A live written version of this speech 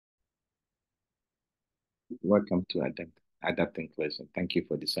Welcome to Adapting Lesson. Thank you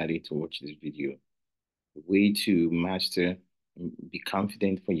for deciding to watch this video. The way to master, be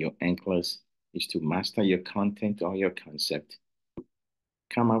confident for your NCLEX is to master your content or your concept.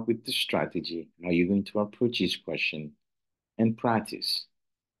 Come up with the strategy, how you're going to approach each question, and practice.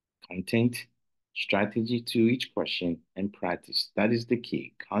 Content, strategy to each question, and practice. That is the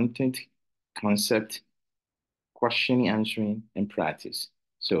key. Content, concept, question answering, and practice.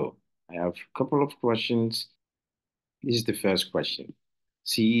 So I have a couple of questions. This is the first question.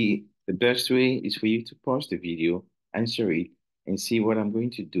 See, the best way is for you to pause the video, answer it, and see what I'm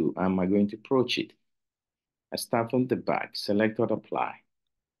going to do. How am I going to approach it? I start from the back, select or apply,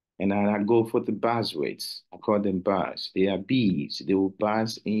 and then I go for the buzzwords. I call them buzz. They are bees. They will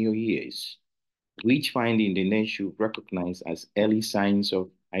buzz in your ears. Which finding the nurse should recognize as early signs of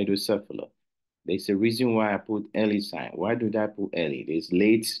hydrocephalus? There's a reason why I put early sign. Why did I put early? There's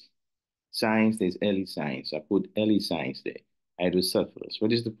late signs, there's early signs. I put early signs there. Hydrocephalus.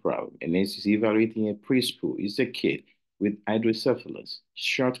 What is the problem? And this is evaluating a preschool. It's a kid with hydrocephalus.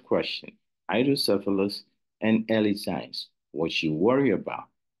 Short question. Hydrocephalus and early signs. What you worry about?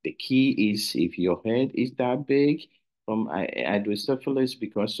 The key is if your head is that big from hydrocephalus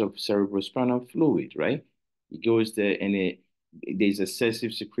because of cerebrospinal fluid, right? It goes there and there's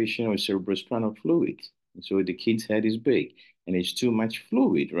excessive secretion of cerebrospinal fluid. And so the kid's head is big and there's too much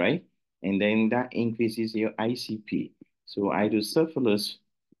fluid, right? And then that increases your ICP. So hydrocephalus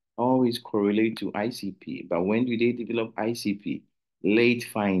always correlate to ICP. But when do they develop ICP? Late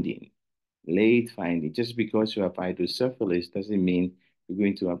finding. Late finding. Just because you have hydrocephalus doesn't mean you're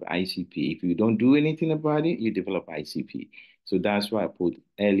going to have ICP. If you don't do anything about it, you develop ICP. So that's why I put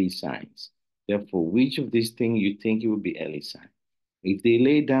early signs. Therefore, which of these things you think it would be early sign? If they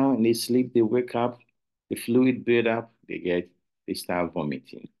lay down and they sleep, they wake up, the fluid build up, they start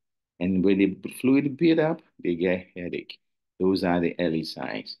vomiting. And when the fluid build up, they get headache. Those are the early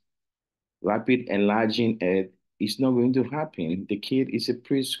signs. Rapid enlarging head is not going to happen. The kid is a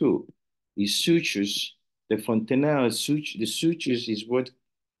preschool. The sutures, the fontanelle suture, the sutures is what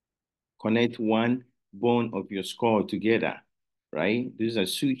connect one bone of your skull together, right? These are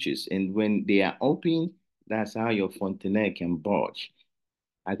sutures. And when they are open, that's how your fontanelle can bulge.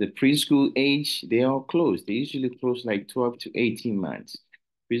 At the preschool age, they are closed. They usually close like 12 to 18 months.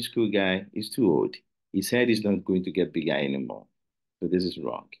 Preschool guy is too old. His head is not going to get bigger anymore. So this is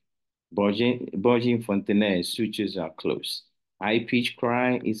wrong. Bulging fontanelle sutures are closed. High pitch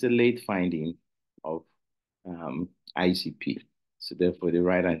cry is a late finding of ICP. So therefore, the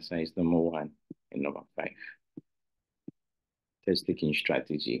right answer is number 1 and number 5. Test taking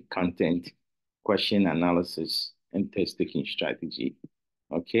strategy, content, question analysis, and test taking strategy.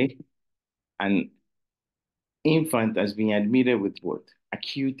 Okay. An infant has been admitted with what?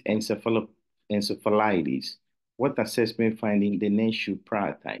 Acute encephalitis. What assessment finding the nurse should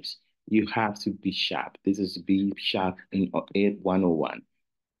prioritize? You have to be sharp. This is be sharp in 101.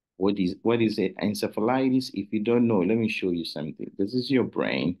 What is it? Encephalitis, if you don't know, let me show you something. This is your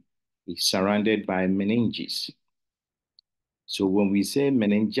brain. It's surrounded by meninges. So when we say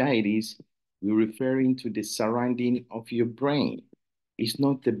meningitis, we're referring to the surrounding of your brain. It's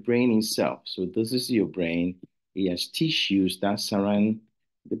not the brain itself. So this is your brain. It has tissues that surround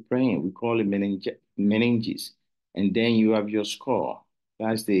the brain. We call it meninges. And then you have your skull.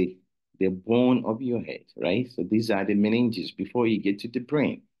 That's the bone of your head, right? So these are the meninges before you get to the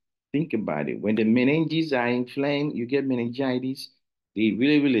brain. Think about it. When the meninges are inflamed, you get meningitis. They're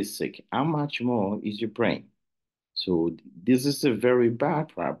really, really sick. How much more is your brain? So this is a very bad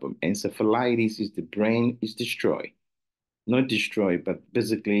problem. Encephalitis is the brain is destroyed. Not destroyed, but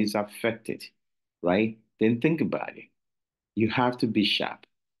basically it's affected, right? Then think about it. You have to be sharp.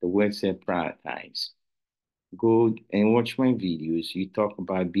 The word said prioritize. Go and watch my videos. You talk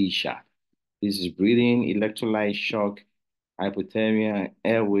about be sharp. This is breathing, electrolyte shock, hypothermia,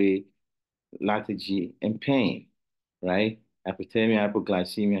 airway, lethargy, and pain, right? Hypothermia,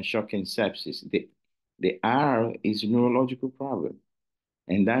 hypoglycemia, shock, and sepsis. The R is neurological problem.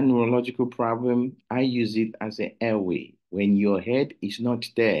 And that neurological problem, I use it as an airway. When your head is not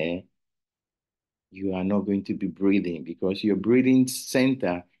there, you are not going to be breathing because your breathing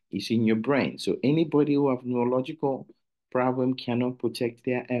center is in your brain. So anybody who have neurological problem cannot protect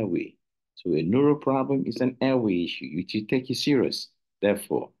their airway. So a neuro problem is an airway issue. You should take it serious.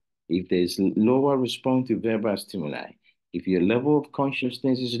 Therefore, if there's lower response to verbal stimuli, if your level of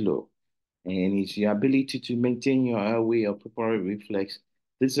consciousness is low, and it's your ability to maintain your airway or pulmonary reflex,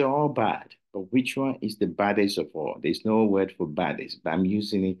 these are all bad. But which one is the baddest of all? There's no word for baddest, but I'm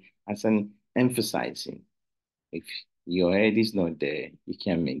using it as an emphasizing. If your head is not there, you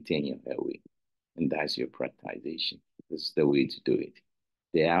can't maintain your airway. and that's your prioritization. This is the way to do it.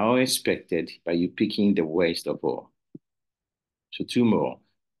 They are all expected by you picking the worst of all. So two more.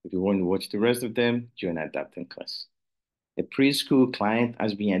 If you want to watch the rest of them, join adapting class. A preschool client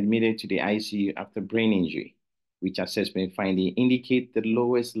has been admitted to the ICU after brain injury, which assessment finding indicate the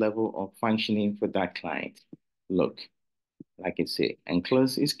lowest level of functioning for that client. Look, like I say,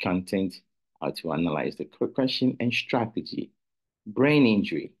 NCLEX is content, how to analyze the question and strategy. Brain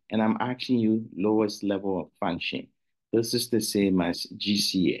injury, and I'm asking you lowest level of function. This is the same as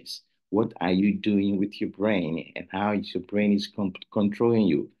GCS. What are you doing with your brain and how your brain is controlling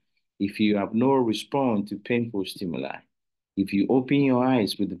you? If you have no response to painful stimuli, if you open your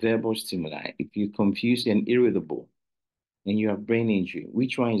eyes with verbal stimuli, if you're confused and irritable, and you have brain injury,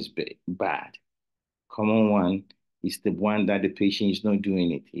 which one is bad? Common one is the one that the patient is not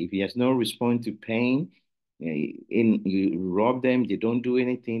doing it. If he has no response to pain, you rub them, they don't do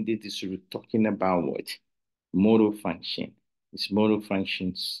anything. This is talking about what? Motor function. His motor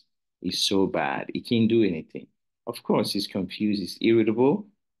functions is so bad, he can't do anything. Of course, he's confused, he's irritable.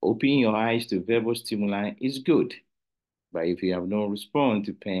 Opening your eyes to verbal stimuli is good. But if you have no response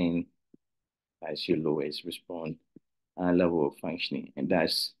to pain, that's your lowest response level of functioning. And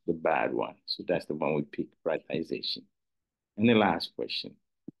that's the bad one. So that's the one we pick, prioritization. And the last question.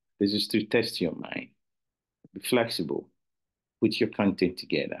 This is to test your mind. Be flexible. Put your content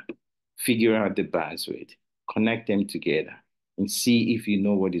together. Figure out the buzzword. Connect them together and see if you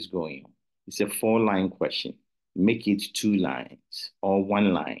know what is going on. It's a 4-line question. Make it 2 lines or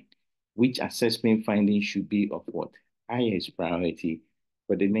 1 line. Which assessment finding should be of what? Highest priority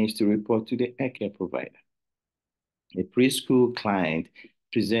for the needs to report to the healthcare provider. A preschool client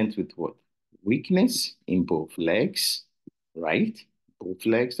presents with what? Weakness in both legs, right? Both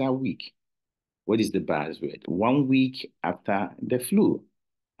legs are weak. What is the buzzword? 1 week after the flu.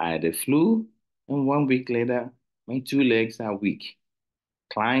 I had the flu, and 1 week later, my 2 legs are weak.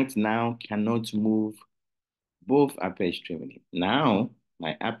 Client now cannot move both upper extremities. Now,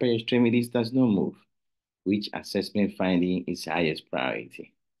 my upper extremities does not move. Which assessment finding is highest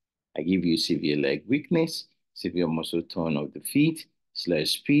priority? I give you severe leg weakness, severe muscle tone of the feet, slurred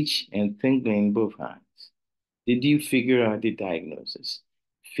speech, and tingling in both hands. Did you figure out the diagnosis?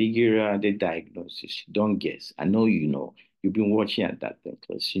 Figure out the diagnosis. Don't guess. I know you know. You've been watching at that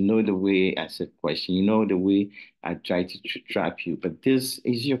class. You know the way I said question. You know the way I try to trap you. But this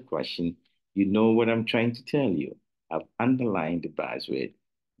is your question. You know what I'm trying to tell you. I've underlined the buzzword.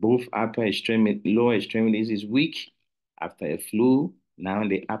 Both upper extremity, lower extremities is weak after a flu. Now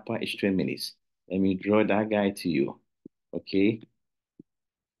the upper extremities. Let me draw that guy to you. Okay.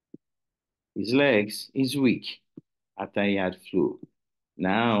 His legs is weak after he had flu.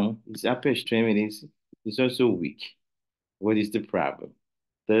 Now his upper extremities is also weak. What is the problem?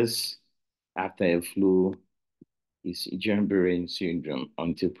 This, after a flu, is Guillain Barre Syndrome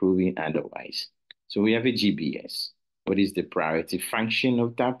until proven otherwise. So we have a GBS. What is the priority function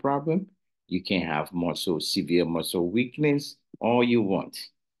of that problem? You can have severe muscle weakness, all you want.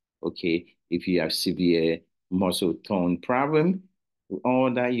 Okay, if you have severe muscle tone problem,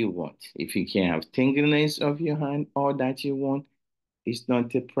 all that you want. If you can have tingliness of your hand, all that you want, it's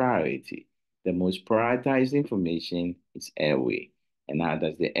not a priority. The most prioritized information is airway. And how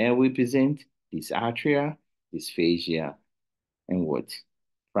does the airway present? Dysarthria, dysphagia, and what?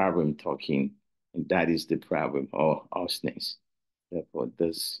 Problem talking. And that is the problem, or hoarseness. Therefore,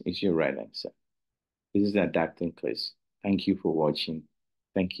 this is your right answer. This is Adapting Class. Thank you for watching.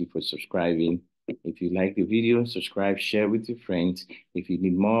 Thank you for subscribing. If you like the video, subscribe, share with your friends. If you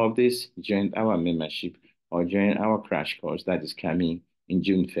need more of this, join our membership or join our crash course that is coming in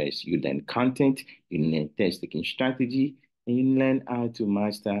June 1st. You learn content, you learn test-taking strategy, and you learn how to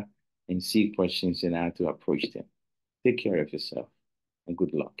master and see questions and how to approach them. Take care of yourself and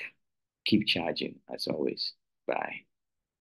good luck. Keep charging as always. Bye.